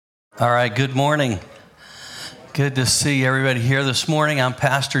All right, good morning. Good to see everybody here this morning. I'm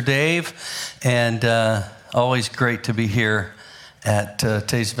Pastor Dave, and always great to be here at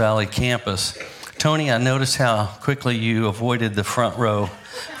Taze Valley campus. Tony, I noticed how quickly you avoided the front row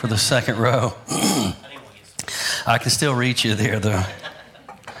for the second row. I can still reach you there, though.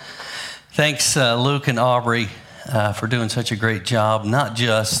 Thanks, Luke and Aubrey, for doing such a great job, not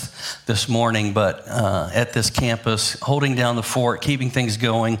just this morning, but at this campus, holding down the fort, keeping things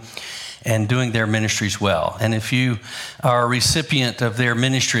going, and doing their ministries well. And if you are a recipient of their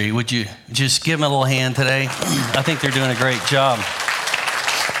ministry, would you just give them a little hand today? I think they're doing a great job.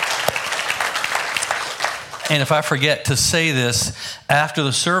 And if I forget to say this, after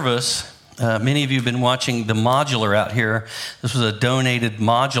the service, many of you have been watching the modular out here. This was a donated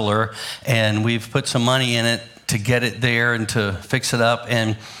modular, and we've put some money in it to get it there and to fix it up.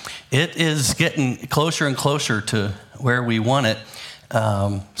 And it is getting closer and closer to where we want it.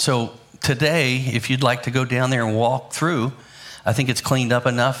 So today, if you'd like to go down there and walk through, I think it's cleaned up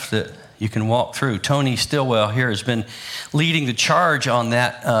enough that you can walk through. Tony Stillwell here has been leading the charge on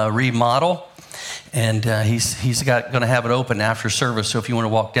that remodel, and he's going to have it open after service. So if you want to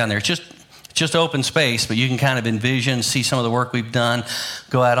walk down there, it's just open space, but you can kind of envision, see some of the work we've done,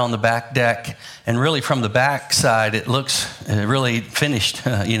 go out on the back deck, and really from the back side, it looks really finished,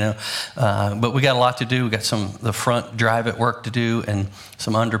 but we got a lot to do. We got the front drive-it work to do and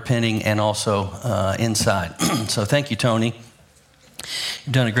some underpinning and also inside. So thank you, Tony.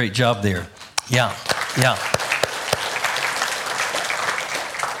 You've done a great job there. Yeah.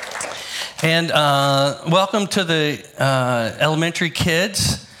 And welcome to the elementary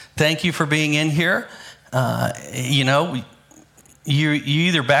kids. Thank you for being in here. You're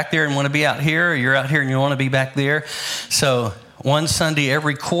either back there and want to be out here, or you're out here and you want to be back there. So one Sunday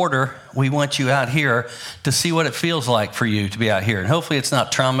every quarter, we want you out here to see what it feels like for you to be out here. And hopefully it's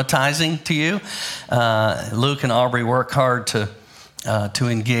not traumatizing to you. Luke and Aubrey work hard to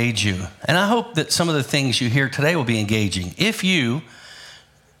engage you. And I hope that some of the things you hear today will be engaging. If you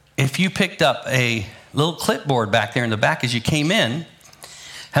picked up a little clipboard back there in the back as you came in,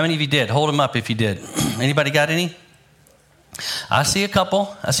 how many of you did? Hold them up if you did. Anybody got any? I see a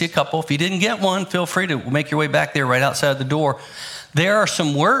couple. If you didn't get one, feel free to make your way back there right outside the door. There are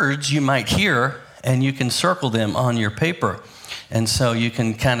some words you might hear, and you can circle them on your paper. And so you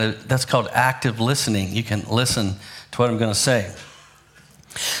can that's called active listening. You can listen to what I'm going to say.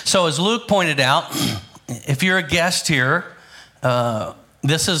 So as Luke pointed out, if you're a guest here,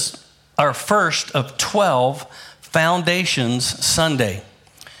 this is our first of 12 Foundations Sunday.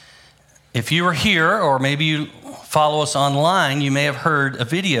 If you were here, or maybe you follow us online, you may have heard a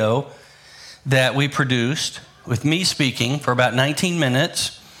video that we produced with me speaking for about 19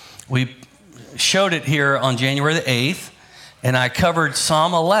 minutes. We showed it here on January the 8th, and I covered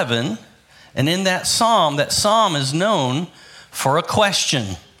Psalm 11. And in that psalm is known for a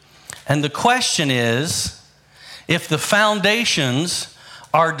question. And the question is, if the foundations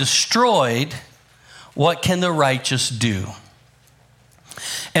are destroyed, what can the righteous do?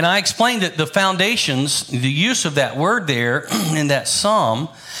 And I explained that the foundations, the use of that word there in that psalm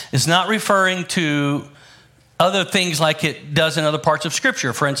is not referring to other things like it does in other parts of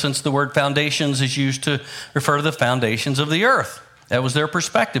Scripture. For instance, the word foundations is used to refer to the foundations of the earth. That was their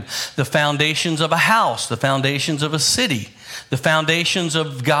perspective. The foundations of a house, the foundations of a city, the foundations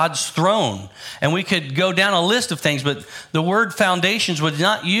of God's throne. And we could go down a list of things, but the word foundations was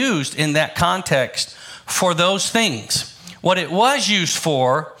not used in that context for those things. What it was used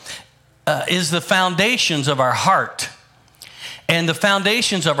for is the foundations of our heart. And the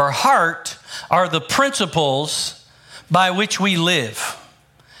foundations of our heart are the principles by which we live.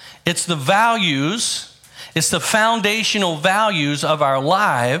 It's the values, it's the foundational values of our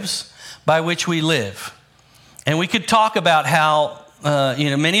lives by which we live. And we could talk about how,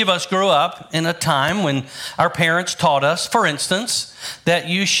 many of us grew up in a time when our parents taught us, for instance, that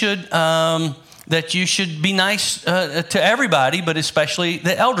you should be nice to everybody, but especially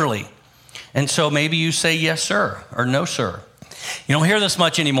the elderly. And so maybe you say yes, sir, or no, sir. You don't hear this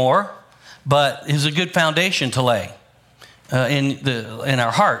much anymore, but it's a good foundation to lay in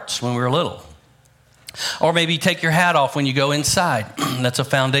our hearts when we were little. Or maybe take your hat off when you go inside. That's a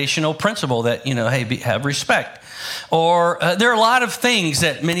foundational principle that, have respect. Or there are a lot of things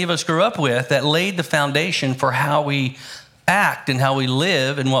that many of us grew up with that laid the foundation for how we act and how we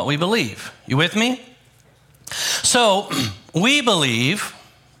live and what we believe. You with me? So we believe,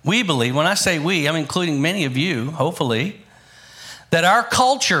 when I say we, I'm including many of you, hopefully, that our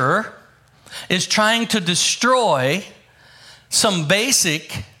culture is trying to destroy some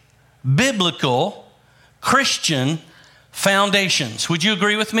basic biblical Christian Foundations. Would you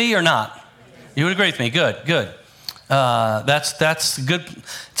agree with me or not? You would agree with me. Good. That's good.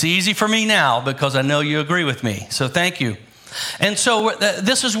 It's easy for me now because I know you agree with me. So thank you. And so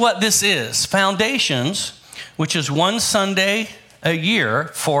this is what this is. Foundations, which is one Sunday a year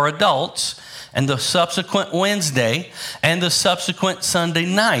for adults, and the subsequent Wednesday, and the subsequent Sunday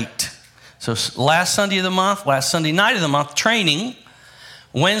night. So last Sunday of the month, last Sunday night of the month, training,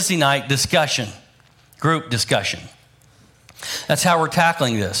 Wednesday night discussion, group discussion. That's how we're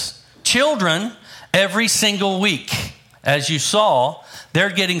tackling this. Children, every single week, as you saw,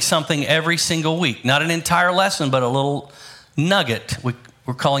 they're getting something every single week. Not an entire lesson, but a little nugget. We're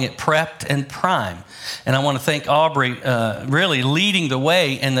calling it Prepped and Prime. And I want to thank Aubrey really leading the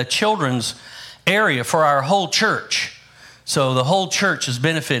way in the children's area for our whole church. So the whole church is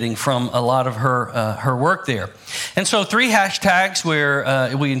benefiting from a lot of her work there. And so 3 hashtags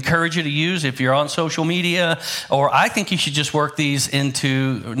where we encourage you to use if you're on social media, or I think you should just work these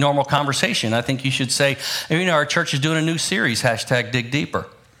into normal conversation. I think you should say, our church is doing a new series, hashtag Dig Deeper.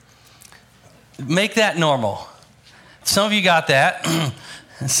 Make that normal. Some of you got that,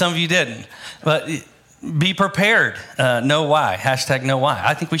 some of you didn't. But be prepared. Know why. Hashtag know why.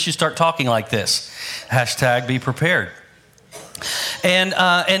 I think we should start talking like this. Hashtag be prepared.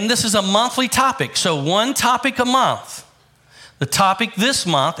 And this is a monthly topic. So one topic a month. The topic this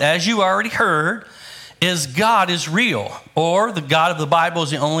month, as you already heard, is God is real, or the God of the Bible is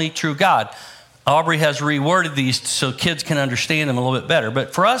the only true God. Aubrey has reworded these so kids can understand them a little bit better.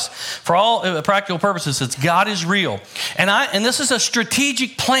 But for us, for all practical purposes, it's God is real. And this is a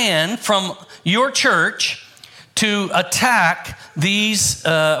strategic plan from your church to attack these,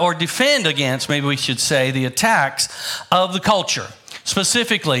 or defend against, maybe we should say, the attacks of the culture,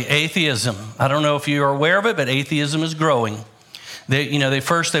 specifically atheism. I don't know if you are aware of it, but atheism is growing. They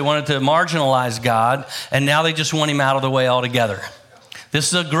wanted to marginalize God, and now they just want him out of the way altogether.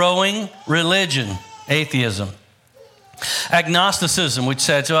 This is a growing religion, atheism. Agnosticism, which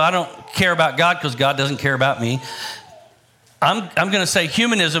said, so I don't care about God because God doesn't care about me. I'm going to say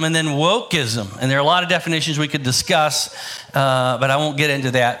humanism and then wokeism. And there are a lot of definitions we could discuss, but I won't get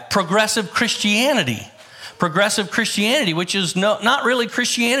into that. Progressive Christianity, which is not really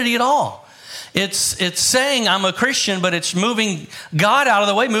Christianity at all. It's saying I'm a Christian, but it's moving God out of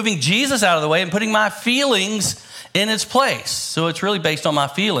the way, moving Jesus out of the way, and putting my feelings in its place. So it's really based on my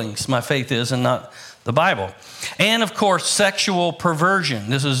feelings, my faith is, and not the Bible. And of course, sexual perversion.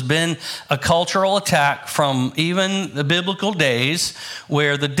 This has been a cultural attack from even the biblical days,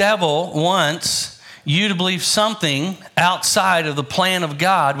 where the devil wants you to believe something outside of the plan of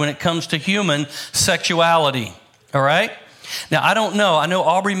God when it comes to human sexuality. All right? Now, I don't know. I know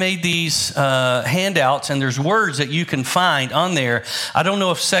Aubrey made these handouts, and there's words that you can find on there. I don't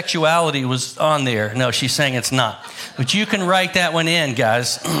know if sexuality was on there. No, she's saying it's not. But you can write that one in,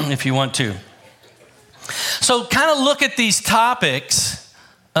 guys, if you want to. So kind of look at these topics.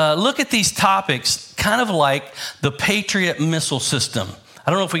 Kind of like the Patriot missile system.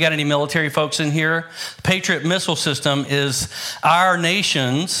 I don't know if we got any military folks in here. The Patriot missile system is our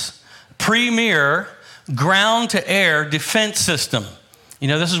nation's premier ground-to-air defense system.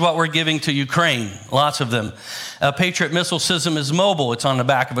 This is what we're giving to Ukraine, lots of them. Patriot missile system is mobile. It's on the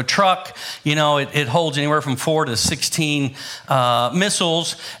back of a truck. It holds anywhere from 4 to 16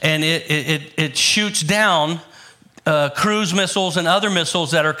 missiles, and it shoots down cruise missiles and other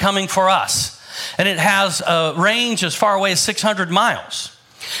missiles that are coming for us. And it has a range as far away as 600 miles.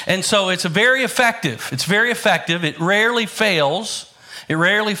 And so it's very effective. It rarely fails.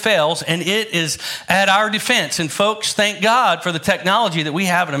 And it is at our defense. And folks, thank God for the technology that we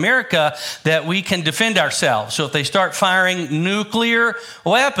have in America that we can defend ourselves. So if they start firing nuclear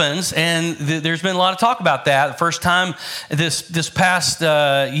weapons, and there's been a lot of talk about that, the first time this past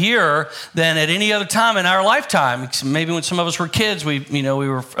year than at any other time in our lifetime. Maybe when some of us were kids, we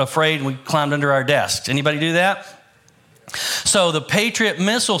were afraid and we climbed under our desks. Anybody do that? So the Patriot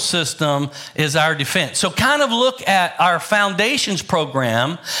missile system is our defense. So kind of look at our Foundations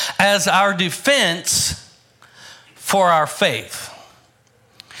program as our defense for our faith.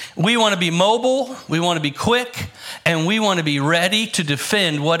 We want to be mobile, we want to be quick, and we want to be ready to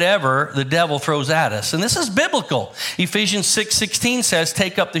defend whatever the devil throws at us. And this is biblical. Ephesians 6:16 says,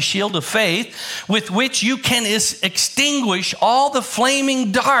 take up the shield of faith with which you can extinguish all the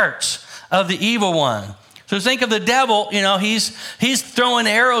flaming darts of the evil one. So think of the devil, he's throwing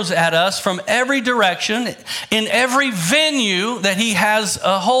arrows at us from every direction, in every venue that he has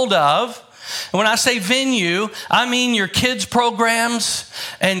a hold of. And when I say venue, I mean your kids' programs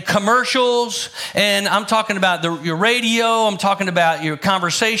and commercials. And I'm talking about your radio. I'm talking about your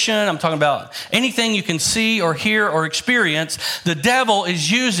conversation. I'm talking about anything you can see or hear or experience. The devil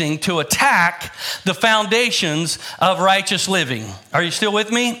is using to attack the foundations of righteous living. Are you still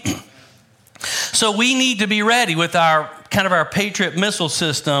with me? So we need to be ready with our Patriot missile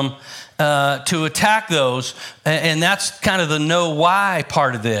system to attack those. And that's kind of the know why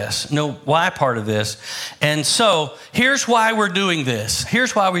part of this. And so here's why we're doing this.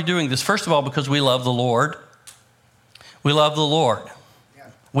 First of all, because we love the Lord. We love the Lord. Yeah.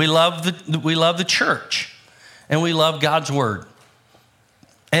 We love the church. And we love God's word.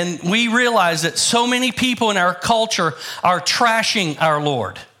 And we realize that so many people in our culture are trashing our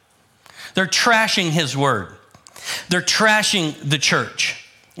Lord. They're trashing his word. They're trashing the church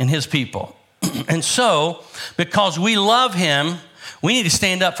and his people. And so, because we love him, we need to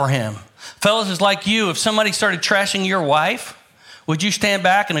stand up for him. Fellas, it's like you. If somebody started trashing your wife, would you stand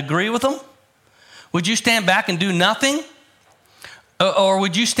back and agree with them? Would you stand back and do nothing? Or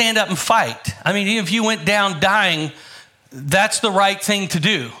would you stand up and fight? I mean, even if you went down dying, that's the right thing to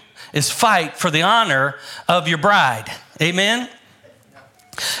do, is fight for the honor of your bride. Amen?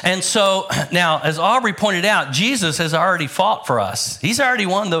 And so now, as Aubrey pointed out, Jesus has already fought for us. He's already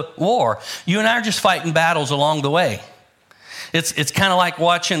won the war. You and I are just fighting battles along the way. It's kind of like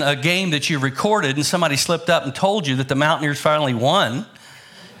watching a game that you recorded and somebody slipped up and told you that the Mountaineers finally won,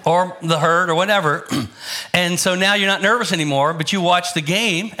 or the Herd or whatever. And so now you're not nervous anymore, but you watch the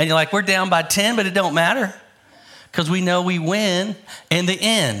game and you're like, we're down by 10, but it don't matter because we know we win in the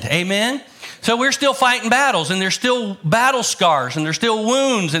end. Amen? So we're still fighting battles, and there's still battle scars, and there's still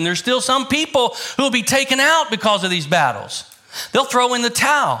wounds, and there's still some people who will be taken out because of these battles. They'll throw in the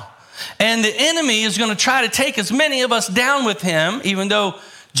towel. And the enemy is going to try to take as many of us down with him, even though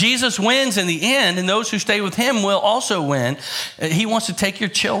Jesus wins in the end, and those who stay with him will also win. He wants to take your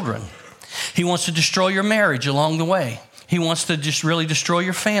children. He wants to destroy your marriage along the way. He wants to just really destroy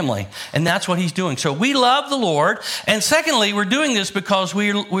your family. And that's what he's doing. So we love the Lord. And secondly, we're doing this because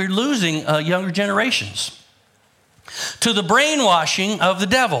we're losing younger generations to the brainwashing of the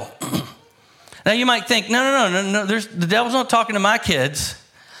devil. Now you might think, no. The devil's not talking to my kids.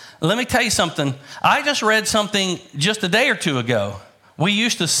 Let me tell you something. I just read something just a day or two ago. We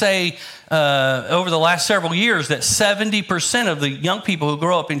used to say over the last several years that 70% of the young people who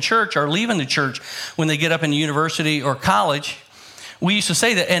grow up in church are leaving the church when they get up in university or college. We used to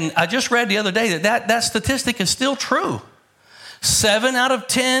say that, and I just read the other day that statistic is still true. 7 out of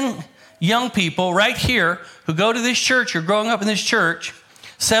 10 young people right here who go to this church or growing up in this church,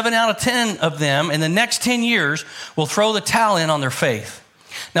 7 out of 10 of them in the next 10 years will throw the towel in on their faith.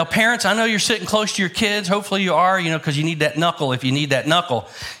 Now, parents, I know you're sitting close to your kids. Hopefully you are, because you need that knuckle if you need that knuckle,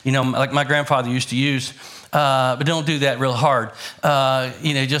 like my grandfather used to use. But don't do that real hard.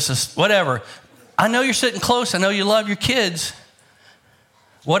 Whatever. I know you're sitting close. I know you love your kids.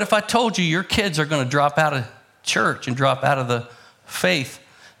 What if I told you your kids are going to drop out of church and drop out of the faith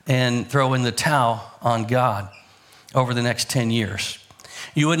and throw in the towel on God over the next 10 years?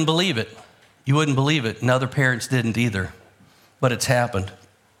 You wouldn't believe it. And other parents didn't either. But it's happened.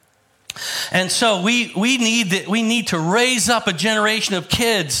 And so we need to raise up a generation of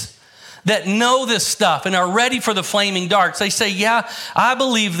kids that know this stuff and are ready for the flaming darts. They say, yeah, I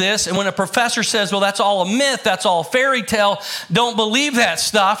believe this. And when a professor says, well, that's all a myth, that's all fairy tale, don't believe that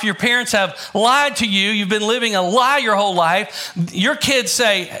stuff. Your parents have lied to you. You've been living a lie your whole life. Your kids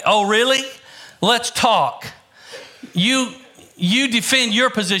say, oh, really? Let's talk. You defend your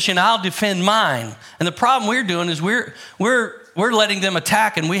position, I'll defend mine. And the problem we're doing is we're letting them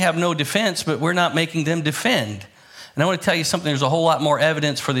attack and we have no defense, but we're not making them defend. And I want to tell you something. There's a whole lot more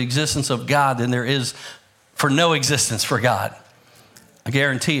evidence for the existence of God than there is for no existence for God. I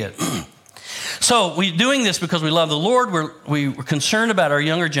guarantee it. So we're doing this because we love the Lord. We're concerned about our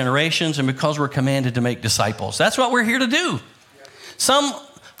younger generations and because we're commanded to make disciples. That's what we're here to do.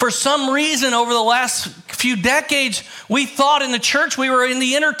 For some reason, over the last few decades, we thought in the church we were in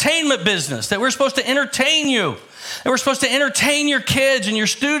the entertainment business, that we're supposed to entertain you. And we're supposed to entertain your kids and your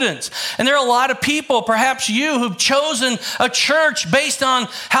students. And there are a lot of people, perhaps you, who've chosen a church based on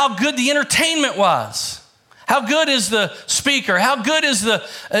how good the entertainment was. How good is the speaker? How good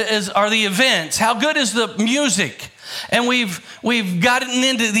are the events? How good is the music? And we've gotten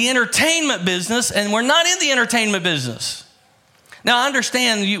into the entertainment business, and we're not in the entertainment business. Now, I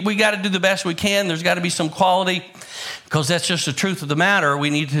understand we got to do the best we can. There's got to be some quality, because that's just the truth of the matter. We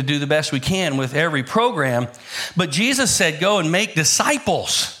need to do the best we can with every program. But Jesus said, go and make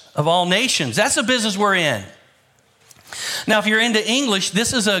disciples of all nations. That's the business we're in. Now, if you're into English,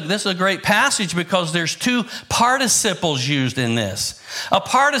 this is a great passage because there's two participles used in this. A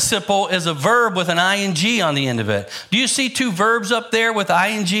participle is a verb with an ing on the end of it. Do you see two verbs up there with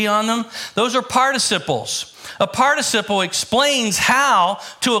ing on them? Those are participles. A participle explains how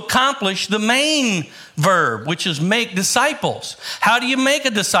to accomplish the main verb, which is make disciples. How do you make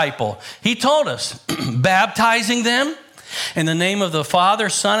a disciple? He told us, baptizing them in the name of the Father,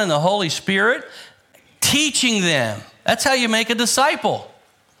 Son, and the Holy Spirit, teaching them. That's how you make a disciple.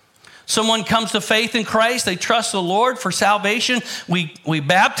 Someone comes to faith in Christ, they trust the Lord for salvation, we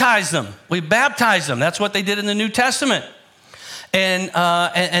baptize them. We baptize them. That's what they did in the New Testament. And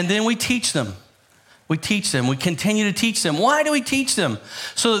then we teach them. We teach them. We continue to teach them. Why do we teach them?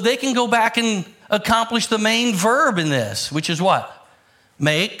 So that they can go back and accomplish the main verb in this, which is what?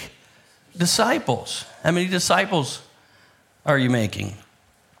 Make disciples. How many disciples are you making?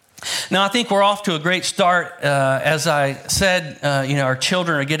 Now, I think we're off to a great start. As I said, our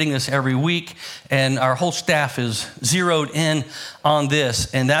children are getting this every week, and our whole staff is zeroed in on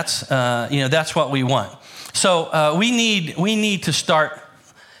this, and that's what we want. So we need to start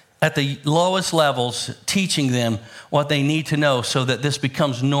at the lowest levels, teaching them what they need to know so that this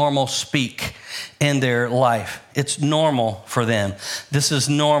becomes normal speak in their life. It's normal for them. This is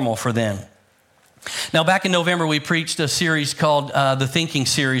normal for them. Now, back in November, we preached a series called the Thinking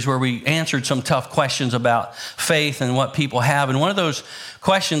Series, where we answered some tough questions about faith and what people have. And one of those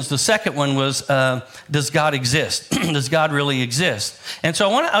questions, the second one was, does God exist? Does God really exist? And so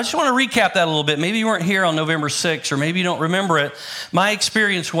I just want to recap that a little bit. Maybe you weren't here on November 6th, or maybe you don't remember it. My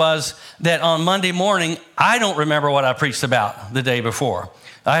experience was that on Monday morning, I don't remember what I preached about the day before.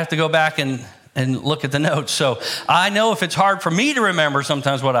 I have to go back and look at the notes. So I know if it's hard for me to remember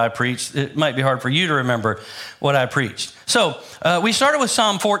sometimes what I preached, it might be hard for you to remember what I preached. So we started with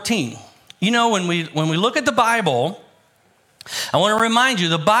Psalm 14. You know, when we look at the Bible, I want to remind you,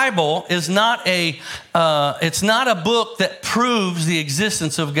 the Bible is not it's not a book that proves the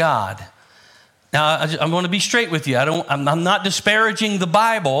existence of God. Now, I'm going to be straight with you. I'm not disparaging the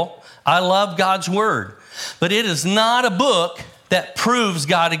Bible. I love God's word, but it is not a book that proves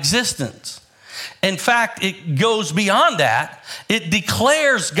God's existence. In fact, it goes beyond that. It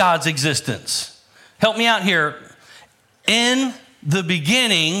declares God's existence. Help me out here. In the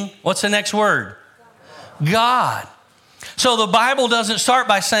beginning, what's the next word? God. So the Bible doesn't start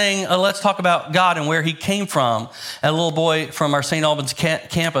by saying, let's talk about God and where he came from. A little boy from our St. Albans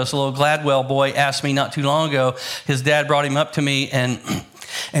campus, a little Gladwell boy, asked me not too long ago, his dad brought him up to me and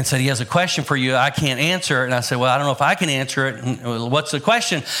said, he has a question for you. I can't answer it. And I said, well, I don't know if I can answer it. And, what's the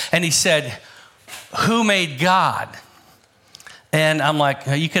question? And he said, who made God? And I'm like,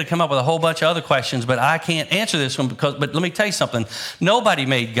 you could have come up with a whole bunch of other questions, but I can't answer this one but let me tell you something. Nobody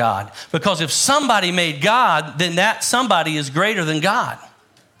made God. Because if somebody made God, then that somebody is greater than God.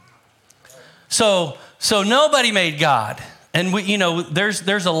 So nobody made God. And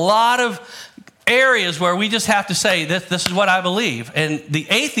there's a lot of areas where we just have to say this is what I believe. And the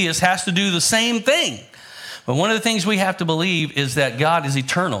atheist has to do the same thing. But one of the things we have to believe is that God is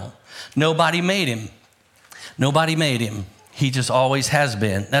eternal. Nobody made him. Nobody made him. He just always has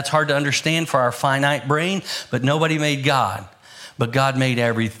been. That's hard to understand for our finite brain, but nobody made God. But God made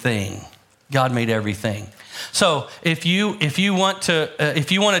everything. God made everything. So if you want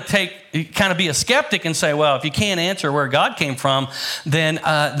to take kind of be a skeptic and say, well, if you can't answer where God came from, then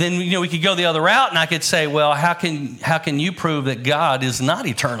we could go the other route, and I could say, well, how can you prove that God is not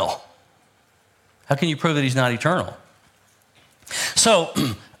eternal? How can you prove that he's not eternal? So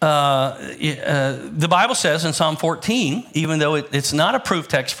the Bible says in Psalm 14, even though it's not a proof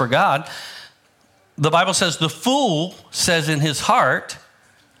text for God, the Bible says the fool says in his heart,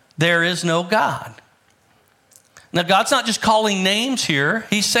 there is no God. Now, God's not just calling names here.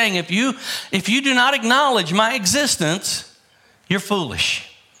 He's saying if you do not acknowledge my existence, you're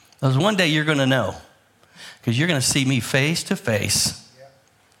foolish. Because one day you're going to know. Because you're going to see me face to face.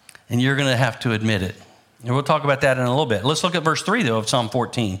 And you're going to have to admit it. And we'll talk about that in a little bit. Let's look at verse 3, though, of Psalm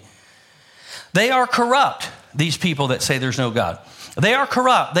 14. They are corrupt, these people that say there's no God. They are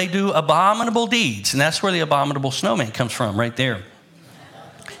corrupt. They do abominable deeds. And that's where the abominable snowman comes from, right there.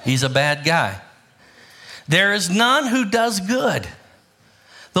 He's a bad guy. There is none who does good.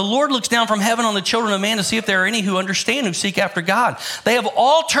 The Lord looks down from heaven on the children of man to see if there are any who understand, who seek after God. They have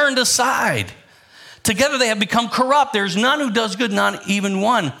all turned aside. Together they have become corrupt. There's none who does good, not even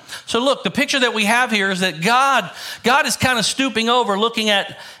one. So look, the picture that we have here is that God is kind of stooping over, looking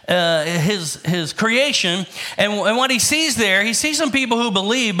at his creation. And what he sees there, he sees some people who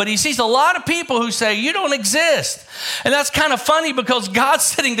believe, but he sees a lot of people who say, you don't exist. And that's kind of funny because God's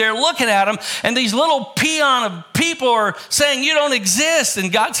sitting there looking at them, and these little peon of people are saying, you don't exist.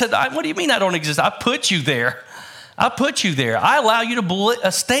 And God said, what do you mean I don't exist? I put you there. I put you there. I allow you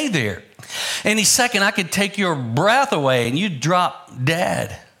to stay there. Any second, I could take your breath away and you'd drop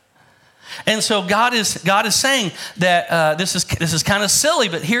dead. And so God is saying that this is kind of silly,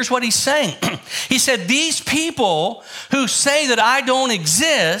 but here's what he's saying. He said, these people who say that I don't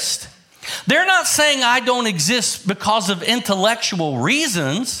exist, they're not saying I don't exist because of intellectual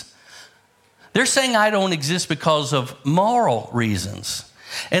reasons. They're saying I don't exist because of moral reasons.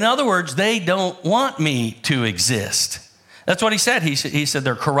 In other words, they don't want me to exist. That's what he said. He said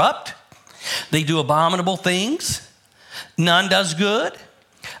they're corrupt. They do abominable things. None does good.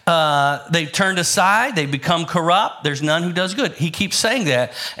 They've turned aside. They become corrupt. There's none who does good. He keeps saying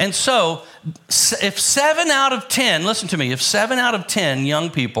that. And so if 7 out of 10, listen to me, if 7 out of 10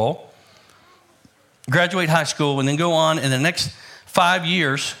 young people graduate high school and then go on in the next 5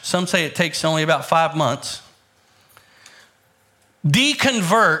 years, some say it takes only about 5 months,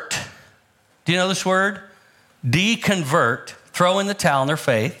 deconvert, do you know this word? Deconvert, throw in the towel in their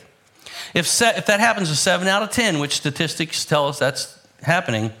faith. If that happens to 7 out of 10, which statistics tell us that's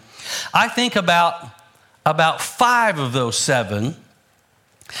happening, I think about 5 of those 7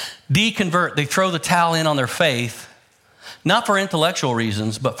 deconvert. They throw the towel in on their faith, not for intellectual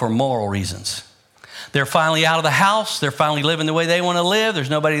reasons, but for moral reasons. They're finally out of the house. They're finally living the way they want to live. There's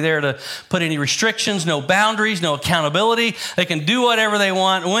nobody there to put any restrictions, no boundaries, no accountability. They can do whatever they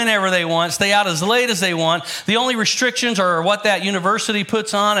want, whenever they want, stay out as late as they want. The only restrictions are what that university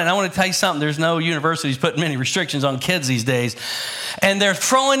puts on. And I want to tell you something. There's no universities putting many restrictions on kids these days. And they're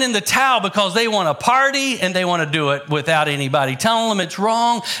throwing in the towel because they want to party and they want to do it without anybody telling them it's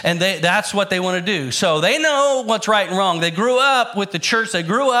wrong. And that's what they want to do. So they know what's right and wrong. They grew up with the church. They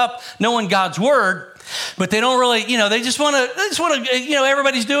grew up knowing God's word. But they don't really, they just want to,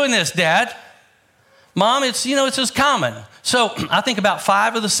 everybody's doing this, Dad. Mom, it's just common. So I think about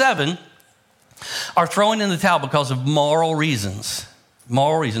 5 of the 7 are throwing in the towel because of moral reasons.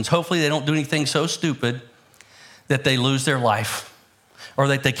 Moral reasons. Hopefully they don't do anything so stupid that they lose their life, or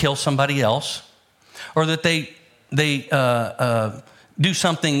that they kill somebody else, or that they do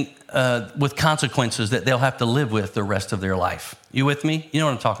something with consequences that they'll have to live with the rest of their life. You with me? You know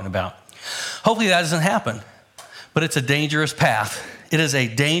what I'm talking about. Hopefully that doesn't happen, but it's a dangerous path. It is a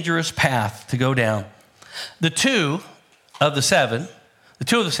dangerous path to go down. The 2 of the 7,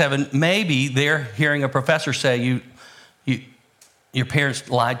 maybe they're hearing a professor say, your parents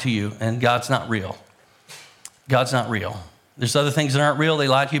lied to you and God's not real. God's not real. There's other things that aren't real they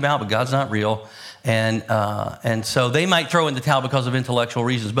lied to you about, but God's not real. And so they might throw in the towel because of intellectual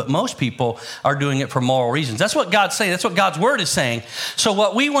reasons, but most people are doing it for moral reasons. That's what God's saying. That's what God's word is saying. So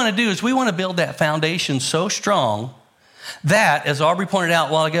what we want to do is we want to build that foundation so strong that, as Aubrey pointed out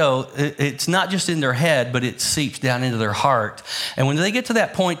a while ago, it's not just in their head, but it seeps down into their heart. And when they get to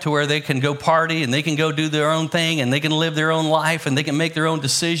that point to where they can go party and they can go do their own thing and they can live their own life and they can make their own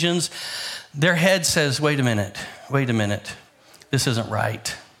decisions, their head says, wait a minute, this isn't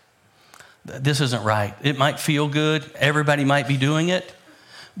right. This isn't right. It might feel good. Everybody might be doing it,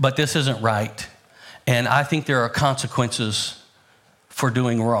 but this isn't right. And I think there are consequences for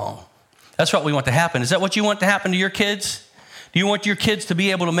doing wrong. That's what we want to happen. Is that what you want to happen to your kids? Do you want your kids to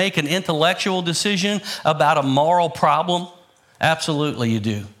be able to make an intellectual decision about a moral problem? Absolutely you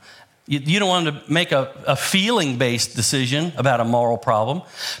do. You don't want them to make a feeling-based decision about a moral problem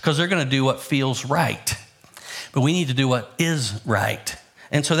because they're going to do what feels right. But we need to do what is right.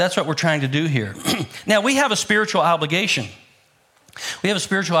 And so that's what we're trying to do here. Now, we have a spiritual obligation. We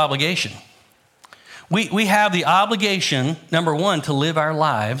have the obligation, number 1, to live our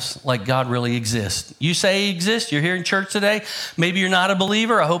lives like God really exists. You say He exists. You're here in church today. Maybe you're not a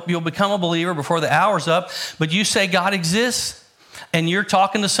believer. I hope you'll become a believer before the hour's up. But you say God exists, and you're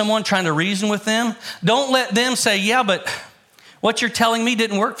talking to someone, trying to reason with them. Don't let them say, yeah, but what you're telling me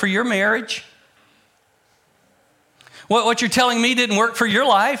didn't work for your marriage. What you're telling me didn't work for your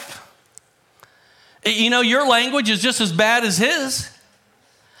life. Your language is just as bad as his.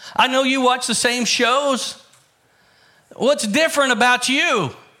 I know you watch the same shows. What's different about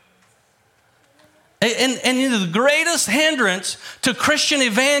you? And the greatest hindrance to Christian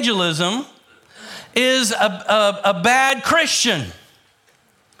evangelism is a bad Christian,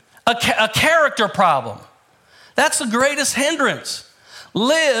 a character problem. That's the greatest hindrance.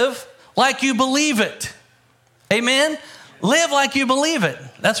 Live like you believe it. Amen? Live like you believe it.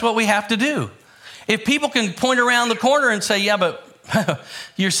 That's what we have to do. If people can point around the corner and say, yeah, but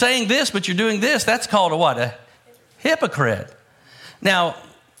you're saying this, but you're doing this, that's called a what? A hypocrite. Now,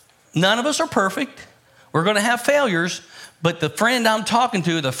 none of us are perfect. We're going to have failures, but the friend I'm talking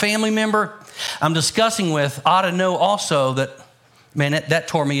to, the family member I'm discussing with, ought to know also that, man, that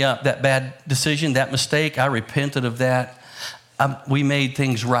tore me up, that bad decision, that mistake. I repented of that. We made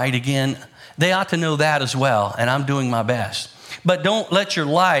things right again. They ought to know that as well, and I'm doing my best. But don't let your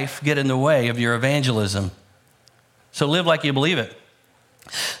life get in the way of your evangelism. So live like you believe it.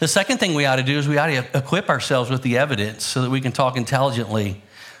 The second thing we ought to do is we ought to equip ourselves with the evidence so that we can talk intelligently.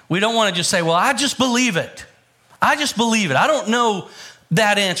 We don't want to just say, well, I just believe it. I just believe it. I don't know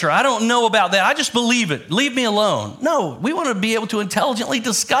that answer. I don't know about that. I just believe it. Leave me alone. No, we want to be able to intelligently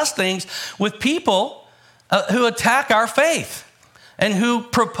discuss things with people who attack our faith and who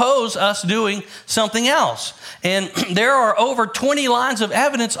propose us doing something else. And there are over 20 lines of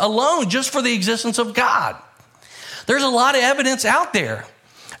evidence alone just for the existence of God. There's a lot of evidence out there.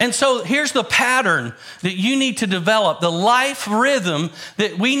 And so here's the pattern that you need to develop, the life rhythm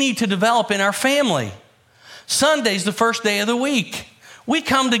that we need to develop in our family. Sunday's the first day of the week. We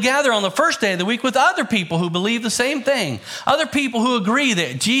come together on the first day of the week with other people who believe the same thing, other people who agree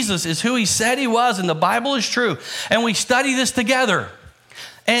that Jesus is who he said he was and the Bible is true. And we study this together.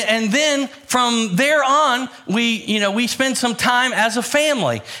 And then from there on, we spend some time as a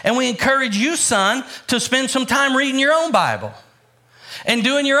family. And we encourage you, son, to spend some time reading your own Bible and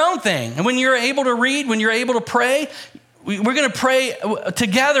doing your own thing. And when you're able to read, when you're able to pray, we're going to pray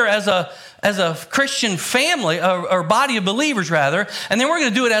together as a Christian family, or body of believers rather. And then we're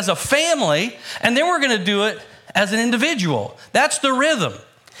going to do it as a family. And then we're going to do it as an individual. That's the rhythm.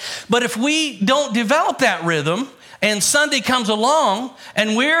 But if we don't develop that rhythm, and Sunday comes along,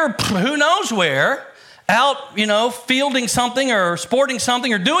 and we're who knows where, out, fielding something or sporting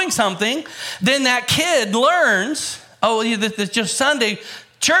something or doing something, then that kid learns, it's just Sunday.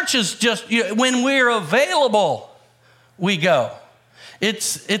 Church is just, when we're available, we go.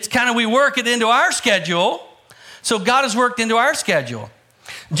 It's kind of, we work it into our schedule. So God has worked into our schedule.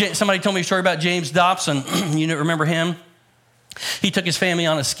 Somebody told me a story about James Dobson. Remember him? He took his family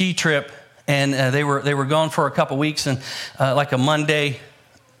on a ski trip. And they were gone for a couple weeks, and like a Monday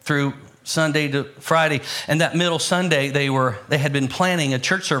through Sunday to Friday. And that middle Sunday, they had been planning a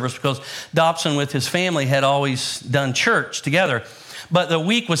church service because Dobson with his family had always done church together. But the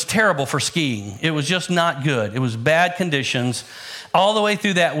week was terrible for skiing. It was just not good. It was bad conditions all the way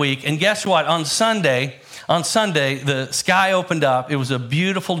through that week. And guess what? On Sunday, the sky opened up. It was a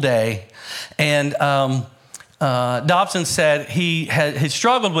beautiful day, and Dobson said he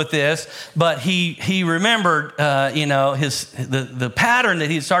struggled with this, but he remembered, the pattern that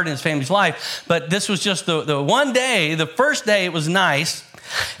he had started in his family's life. But this was just the one day, the first day it was nice.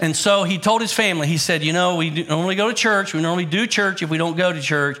 And so he told his family, he said, we normally go to church. We normally do church. If we don't go to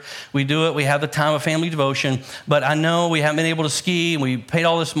church, we do it. We have the time of family devotion. But I know we haven't been able to ski, and we paid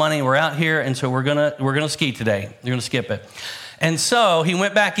all this money, and we're out here, and so we're gonna ski today. We're gonna skip it. And so he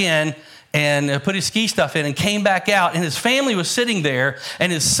went back in and put his ski stuff in and came back out, and his family was sitting there,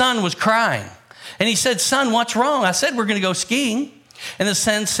 and his son was crying. And he said, son, what's wrong? I said, we're going to go skiing. And the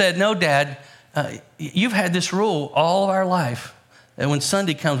son said, no, Dad, you've had this rule all of our life. And when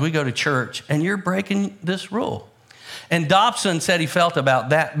Sunday comes, we go to church, and you're breaking this rule. And Dobson said he felt about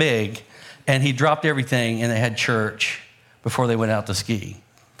that big, and he dropped everything, and they had church before they went out to ski.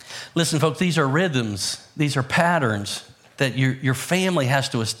 Listen, folks, these are rhythms. These are patterns that your family has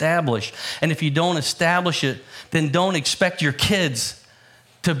to establish. And if you don't establish it, then don't expect your kids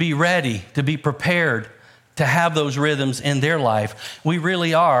to be ready, to be prepared, to have those rhythms in their life. We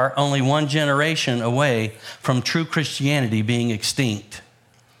really are only one generation away from true Christianity being extinct.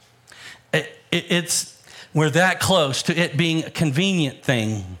 We're that close to it being a convenient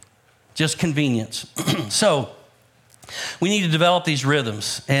thing, just convenience. So we need to develop these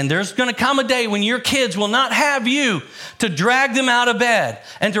rhythms. And there's going to come a day when your kids will not have you to drag them out of bed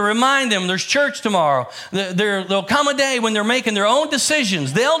and to remind them there's church tomorrow. There'll come a day when they're making their own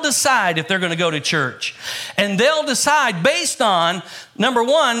decisions. They'll decide if they're going to go to church. And they'll decide based on, number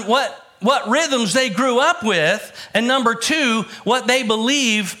one, what rhythms they grew up with, and number two, what they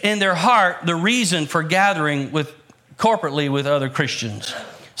believe in their heart, the reason for gathering corporately with other Christians.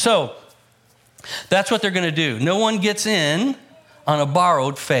 So that's what they're going to do. No one gets in on a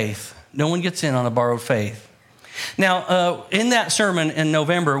borrowed faith. No one gets in on a borrowed faith. Now, in that sermon in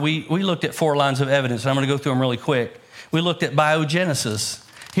November, we looked at 4 lines of evidence. I'm going to go through them really quick. We looked at biogenesis.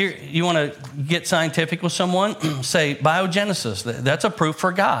 Here, you want to get scientific with someone? Say biogenesis. That's a proof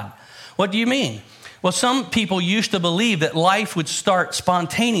for God. What do you mean? Well, some people used to believe that life would start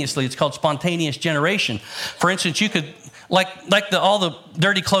spontaneously. It's called spontaneous generation. For instance, you could, all the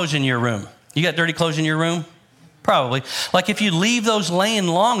dirty clothes in your room. You got dirty clothes in your room? Probably. Like if you leave those laying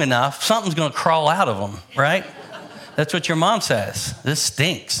long enough, something's going to crawl out of them, right? That's what your mom says. This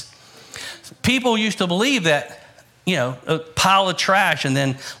stinks. People used to believe that, a pile of trash and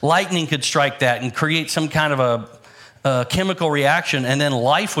then lightning could strike that and create some kind of a chemical reaction, and then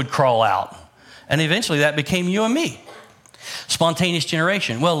life would crawl out. And eventually that became you and me. Spontaneous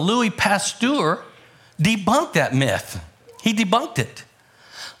generation. Well, Louis Pasteur debunked that myth. He debunked it.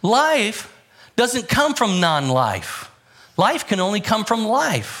 Life doesn't come from non-life. Life can only come from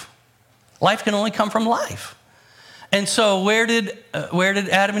life. Life can only come from life. And so where did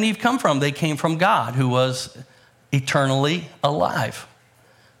Adam and Eve come from? They came from God, who was eternally alive.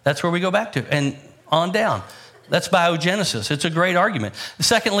 That's where we go back to, and on down. That's biogenesis. It's a great argument.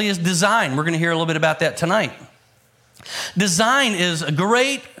 Secondly is design. We're going to hear a little bit about that tonight. Design is a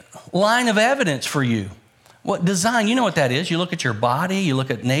great line of evidence for you. What design, you know what that is. You look at your body, you look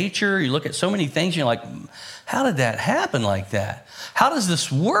at nature, you look at so many things, and you're like, how did that happen like that? How does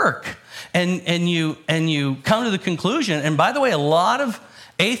this work? And you come to the conclusion, and by the way, a lot of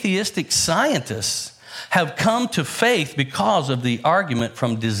atheistic scientists have come to faith because of the argument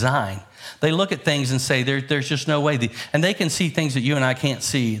from design. They look at things and say, there's just no way. And they can see things that you and I can't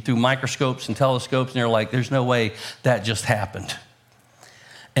see through microscopes and telescopes, and they're like, there's no way that just happened.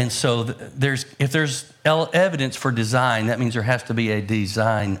 And so if there's evidence for design, that means there has to be a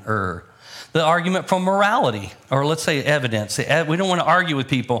designer. The argument from morality, or let's say evidence. We don't want to argue with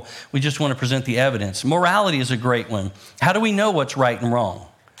people. We just want to present the evidence. Morality is a great one. How do we know what's right and wrong?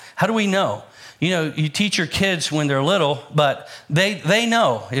 How do we know? You teach your kids when they're little, but they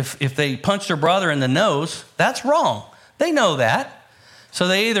know if they punch their brother in the nose, that's wrong. They know that. So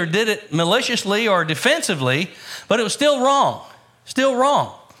they either did it maliciously or defensively, but it was still wrong. Still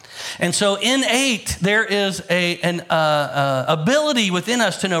wrong. And so innate, there is an ability within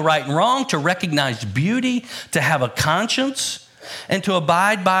us to know right and wrong, to recognize beauty, to have a conscience, and to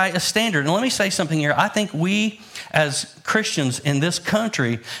abide by a standard. And let me say something here. I think we as Christians in this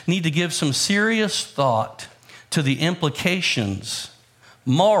country need to give some serious thought to the implications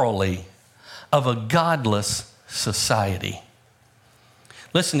morally of a godless society.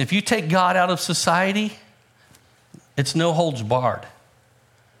 Listen, if you take God out of society, it's no holds barred.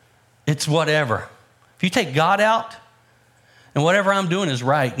 It's whatever. If you take God out, and whatever I'm doing is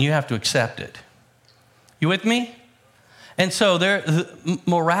right, and you have to accept it. You with me? And so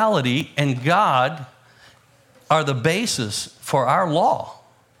morality and God are the basis for our law,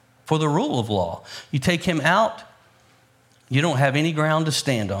 for the rule of law. You take him out, you don't have any ground to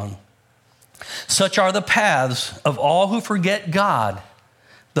stand on. Such are the paths of all who forget God.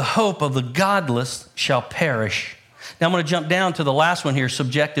 The hope of the godless shall perish. Now I'm going to jump down to the last one here,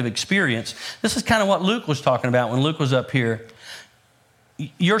 subjective experience. This is kind of what Luke was talking about when Luke was up here.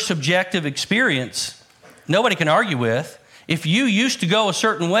 Your subjective experience, nobody can argue with. If you used to go a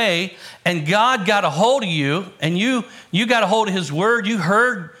certain way and God got a hold of you and you got a hold of his word, you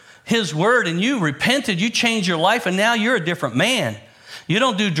heard his word and you repented, you changed your life, and now you're a different man. You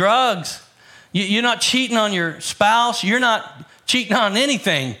don't do drugs. You're not cheating on your spouse. You're not cheating on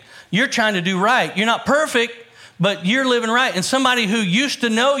anything. You're trying to do right. You're not perfect, but you're living right. And somebody who used to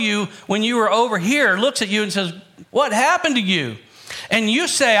know you when you were over here looks at you and says, what happened to you? And you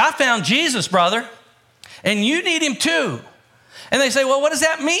say, I found Jesus, brother, and you need him too. And they say, well, what does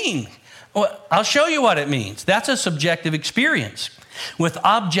that mean? Well, I'll show you what it means. That's a subjective experience with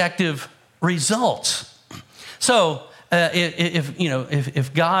objective results. So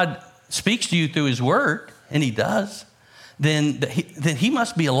if God speaks to you through his word, and he does, then he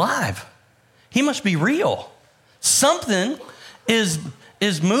must be alive. He must be real. Something is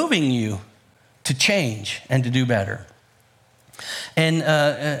moving you to change and to do better.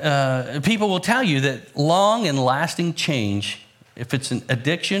 And people will tell you that long and lasting change, if it's an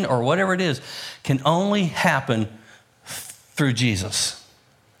addiction or whatever it is, can only happen through Jesus.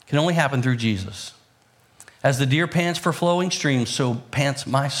 Can only happen through Jesus. As the deer pants for flowing streams, so pants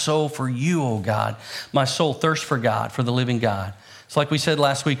my soul for you, O God. My soul thirsts for God, for the living God. It's like we said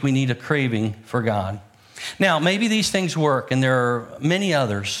last week, we need a craving for God. Now, maybe these things work, and there are many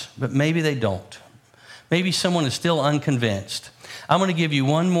others, but maybe they don't. Maybe someone is still unconvinced. I'm going to give you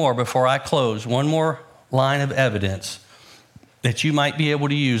one more before I close, one more line of evidence that you might be able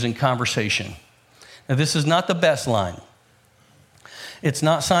to use in conversation. Now, this is not the best line. It's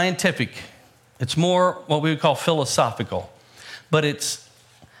not scientific. It's more what we would call philosophical. But it's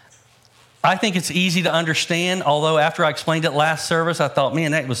I think it's easy to understand, although after I explained it last service, I thought,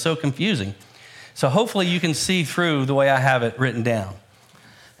 man, that was so confusing. So hopefully you can see through the way I have it written down.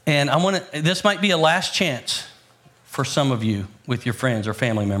 And this might be a last chance for some of you with your friends or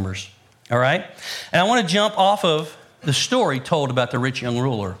family members, all right? And I want to jump off of the story told about the rich young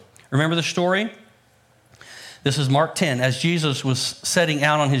ruler. Remember the story? This is Mark 10. As Jesus was setting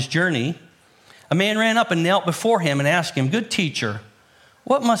out on his journey, a man ran up and knelt before him and asked him, "Good teacher,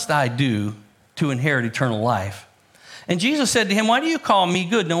 what must I do to inherit eternal life?" And Jesus said to him, "Why do you call me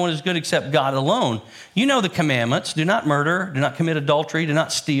good? No one is good except God alone. You know the commandments. Do not murder, do not commit adultery, do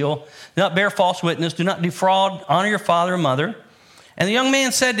not steal, do not bear false witness, do not defraud, honor your father and mother." And the young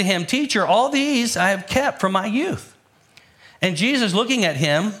man said to him, "Teacher, all these I have kept from my youth." And Jesus, looking at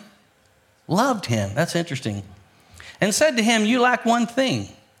him, loved him. That's interesting. And said to him, "You lack one thing.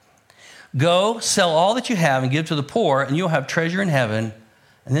 Go, sell all that you have and give to the poor, and you'll have treasure in heaven,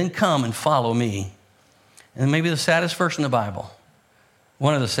 and then come and follow me." And maybe the saddest verse in the Bible,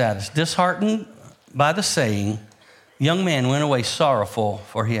 one of the saddest. Disheartened by the saying, the young man went away sorrowful,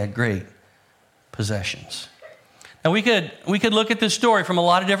 for he had great possessions. Now we could look at this story from a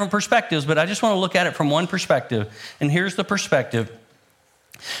lot of different perspectives, but I just want to look at it from one perspective. And here's the perspective.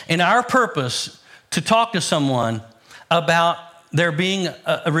 In our purpose to talk to someone about there being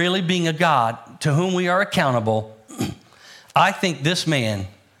really being a God to whom we are accountable, I think this man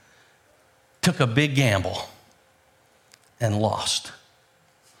took a big gamble and lost.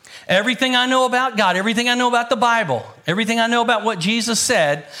 Everything I know about God, everything I know about the Bible, everything I know about what Jesus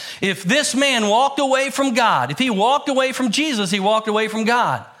said, if this man walked away from God, if he walked away from Jesus, he walked away from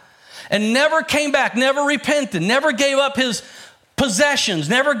God and never came back, never repented, never gave up his possessions,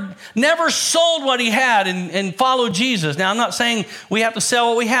 never sold what he had and followed Jesus. Now, I'm not saying we have to sell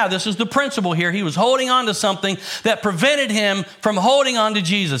what we have. This is the principle here. He was holding on to something that prevented him from holding on to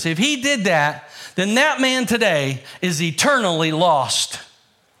Jesus. If he did that, then that man today is eternally lost.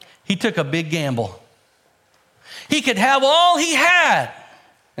 He took a big gamble. He could have all he had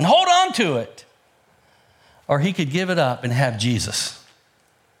and hold on to it, or he could give it up and have Jesus.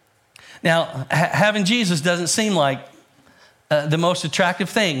 Now, having Jesus doesn't seem like the most attractive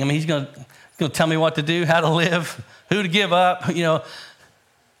thing. I mean, he's going to tell me what to do, how to live, who to give up. You know,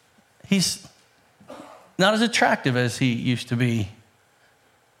 he's not as attractive as he used to be.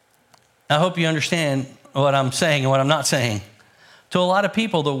 I hope you understand what I'm saying and what I'm not saying. To a lot of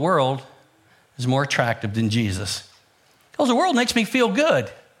people, the world is more attractive than Jesus. Because the world makes me feel good.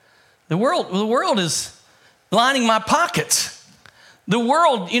 The world is lining my pockets. The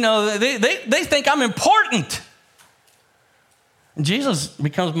world, you know, they think I'm important. Jesus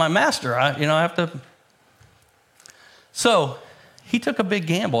becomes my master. I have to. So he took a big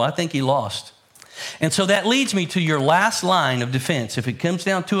gamble. I think he lost. And so that leads me to your last line of defense. If it comes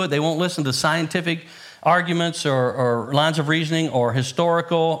down to it, they won't listen to scientific arguments or lines of reasoning or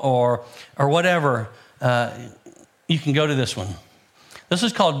historical or whatever. You can go to this one. This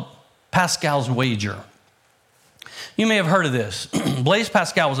is called Pascal's wager. You may have heard of this. Blaise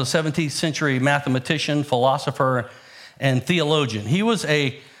Pascal was a 17th century mathematician, philosopher, and theologian. He was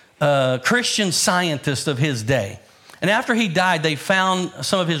a Christian scientist of his day. And after he died, they found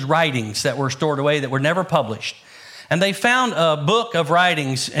some of his writings that were stored away that were never published. And they found a book of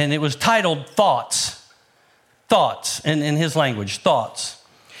writings, and it was titled Thoughts. Thoughts, in his language, thoughts.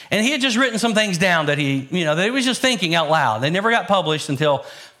 And he had just written some things down that he was just thinking out loud. They never got published until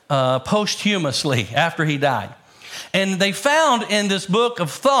posthumously after he died. And they found in this book of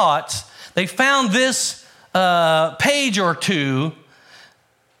thoughts, they found this page or two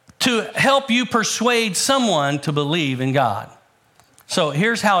to help you persuade someone to believe in God. So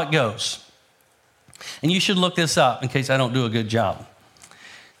here's how it goes. And you should look this up in case I don't do a good job.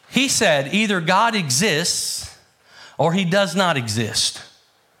 He said, either God exists or he does not exist.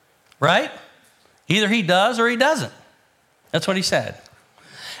 Right? Either he does or he doesn't. That's what he said.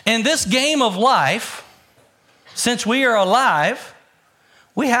 In this game of life, since we are alive,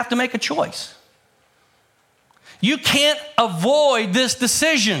 we have to make a choice. You can't avoid this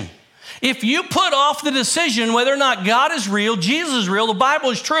decision. If you put off the decision whether or not God is real, Jesus is real, the Bible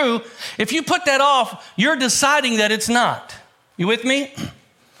is true, if you put that off, you're deciding that it's not. You with me?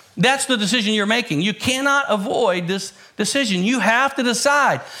 That's the decision you're making. You cannot avoid this decision. You have to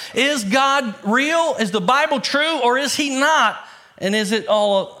decide, is God real? Is the Bible true or is he not? And is it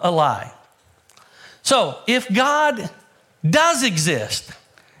all a lie? So if God does exist,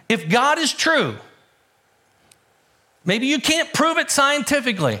 if God is true, Maybe you can't prove it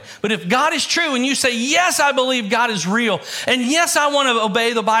scientifically, but if God is true and you say, yes, I believe God is real, and yes, I want to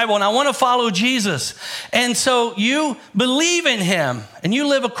obey the Bible and I want to follow Jesus, and so you believe in him and you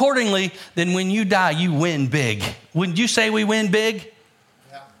live accordingly, then when you die, you win big. Wouldn't you say we win big?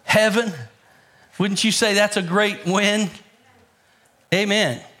 Yeah. Heaven. Wouldn't you say that's a great win?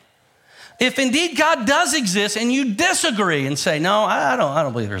 Amen. If indeed God does exist and you disagree and say, no, I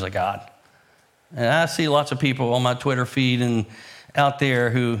don't believe there's a God. And I see lots of people on my Twitter feed and out there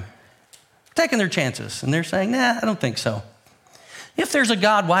who are taking their chances. And they're saying, nah, I don't think so. If there's a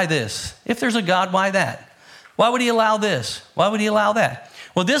God, why this? If there's a God, why that? Why would he allow this? Why would he allow that?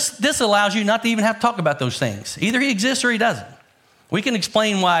 Well, this allows you not to even have to talk about those things. Either he exists or he doesn't. We can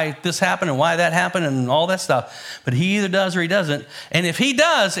explain why this happened and why that happened and all that stuff. But he either does or he doesn't. And if he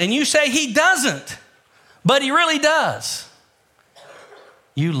does and you say he doesn't, but he really does,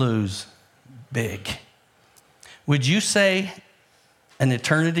 you lose big. Would you say an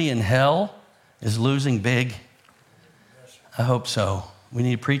eternity in hell is losing big? I hope so. We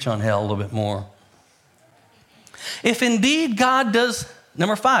need to preach on hell a little bit more. If indeed God does,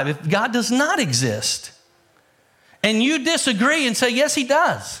 number 5, if God does not exist, and you disagree and say, yes, he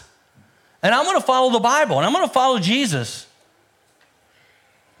does, and I'm going to follow the Bible, and I'm going to follow Jesus,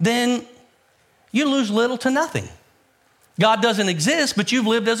 then you lose little to nothing. God doesn't exist, but you've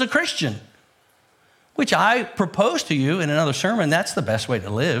lived as a Christian, which I propose to you in another sermon. That's the best way to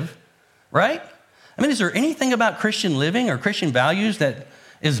live, right? I mean, is there anything about Christian living or Christian values that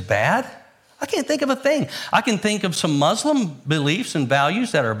is bad? I can't think of a thing. I can think of some Muslim beliefs and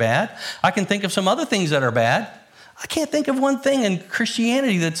values that are bad. I can think of some other things that are bad. I can't think of one thing in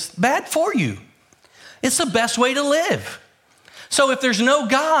Christianity that's bad for you. It's the best way to live. So if there's no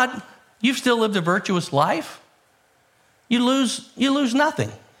God, you've still lived a virtuous life. You lose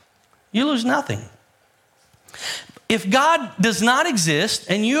nothing. You lose nothing. If God does not exist,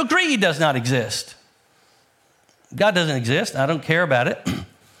 and you agree he does not exist, God doesn't exist, I don't care about it,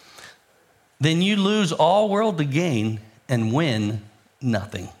 then you lose all worldly gain and win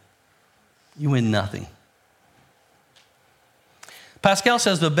nothing. You win nothing. Pascal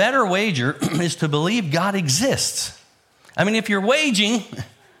says the better wager is to believe God exists. I mean, if you're waging,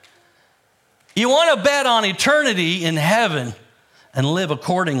 you want to bet on eternity in heaven and live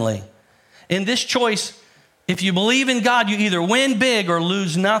accordingly. In this choice, if you believe in God, you either win big or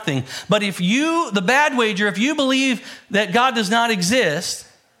lose nothing. But the bad wager, if you believe that God does not exist,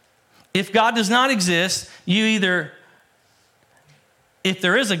 if God does not exist, if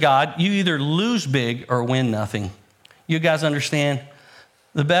there is a God, you either lose big or win nothing. You guys understand?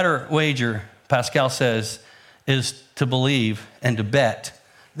 The better wager, Pascal says, is to believe and to bet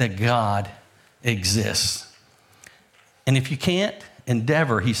that God exists. And if you can't,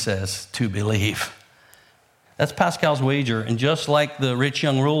 endeavor, he says, to believe. That's Pascal's wager. And just like the rich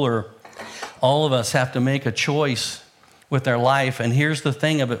young ruler, all of us have to make a choice with our life. And here's the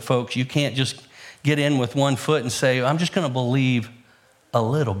thing of it, folks. You can't just get in with one foot and say, I'm just going to believe a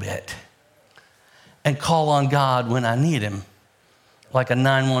little bit and call on God when I need him, like a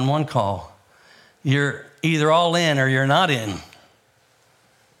 911 call. You're either all in or you're not in.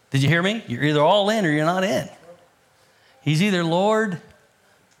 Did you hear me? You're either all in or you're not in. He's either Lord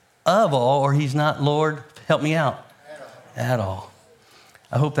of all or he's not Lord, help me out, at all.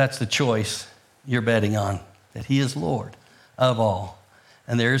 I hope that's the choice you're betting on, that he is Lord of all.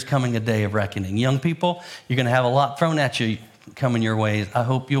 And there is coming a day of reckoning. Young people, you're going to have a lot thrown at you coming your way. I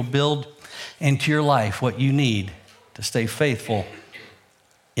hope you'll build into your life what you need to stay faithful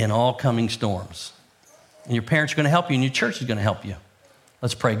in all coming storms. And your parents are going to help you, and your church is going to help you.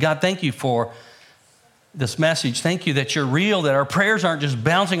 Let's pray. God, thank you for this message. Thank you that you're real, that our prayers aren't just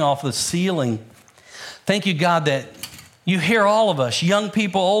bouncing off the ceiling. Thank you, God, that you hear all of us, young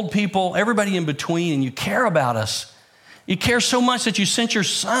people, old people, everybody in between, and you care about us. You care so much that you sent your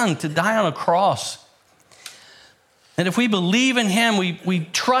son to die on a cross. And if we believe in him, we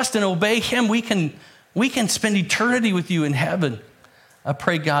trust and obey him, we can spend eternity with you in heaven. I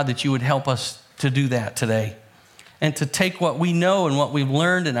pray, God, that you would help us to do that today and to take what we know and what we've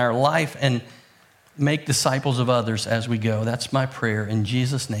learned in our life and make disciples of others as we go. That's my prayer in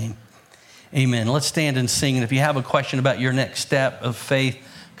Jesus' name. Amen. Let's stand and sing. And if you have a question about your next step of faith,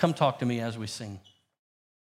 come talk to me as we sing.